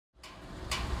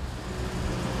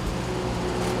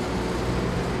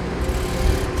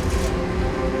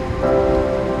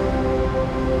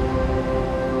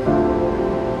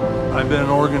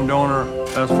organ donor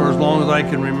for as long as I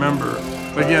can remember.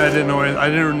 But again, I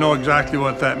didn't know exactly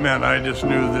what that meant. I just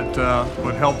knew that it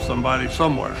would help somebody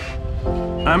somewhere.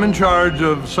 I'm in charge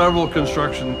of several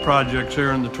construction projects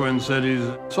here in the Twin Cities.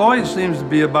 It always seems to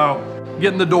be about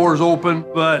getting the doors open,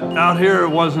 but out here it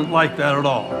wasn't like that at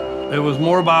all. It was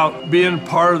more about being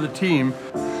part of the team,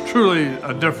 truly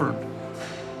a different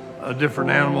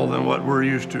animal than what we're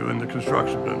used to in the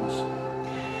construction business.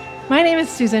 My name is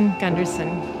Susan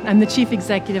Gunderson. I'm the Chief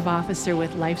Executive Officer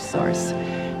with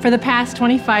LifeSource. For the past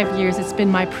 25 years, it's been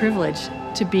my privilege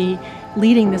to be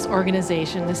leading this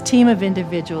organization, this team of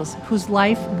individuals whose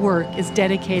life work is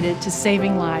dedicated to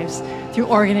saving lives through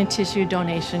organ and tissue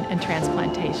donation and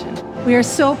transplantation. We are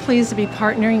so pleased to be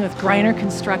partnering with Greiner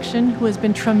Construction, who has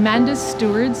been tremendous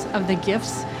stewards of the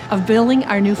gifts of building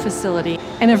our new facility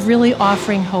and of really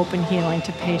offering hope and healing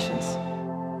to patients.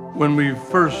 When we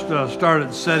first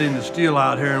started setting the steel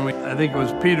out here, and I think it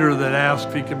was Peter that asked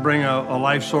if he could bring a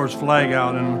LifeSource flag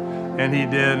out, and he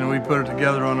did, and we put it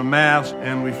together on a mast,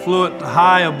 and we flew it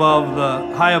high above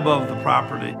the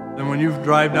property. And when you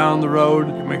drive down the road,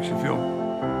 it makes you feel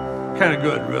kind of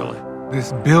good, really.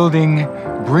 This building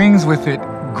brings with it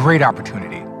great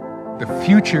opportunity. The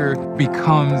future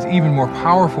becomes even more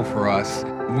powerful for us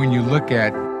when you look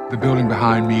at the building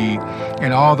behind me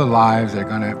and all the lives that are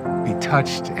going to be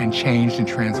touched and changed and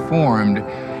transformed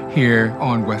here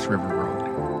on West River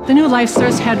Road. The new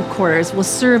LifeSource headquarters will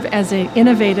serve as an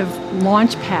innovative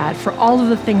launch pad for all of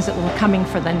the things that will be coming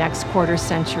for the next quarter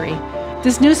century.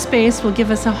 This new space will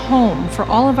give us a home for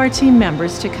all of our team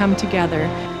members to come together.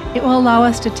 It will allow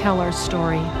us to tell our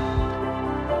story.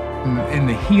 In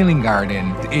the Healing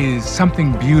Garden is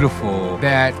something beautiful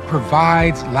that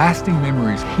provides lasting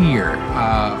memories here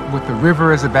with the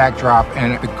river as a backdrop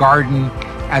and the garden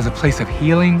as a place of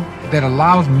healing that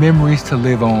allows memories to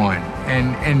live on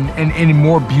and in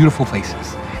more beautiful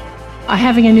places.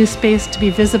 Having a new space to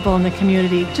be visible in the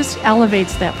community just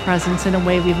elevates that presence in a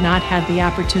way we've not had the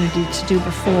opportunity to do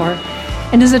before,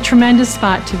 and is a tremendous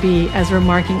spot to be as we're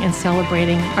marking and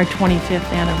celebrating our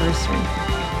 25th anniversary.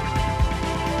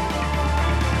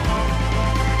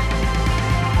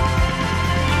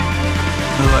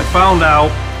 As I found out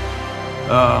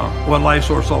what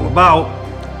LifeSource is all about,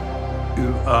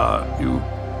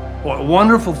 what a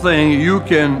wonderful thing, you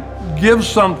can give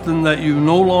something that you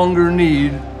no longer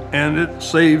need and it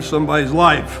saves somebody's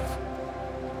life.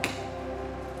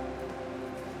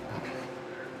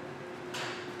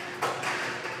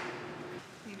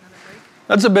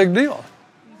 That's a big deal.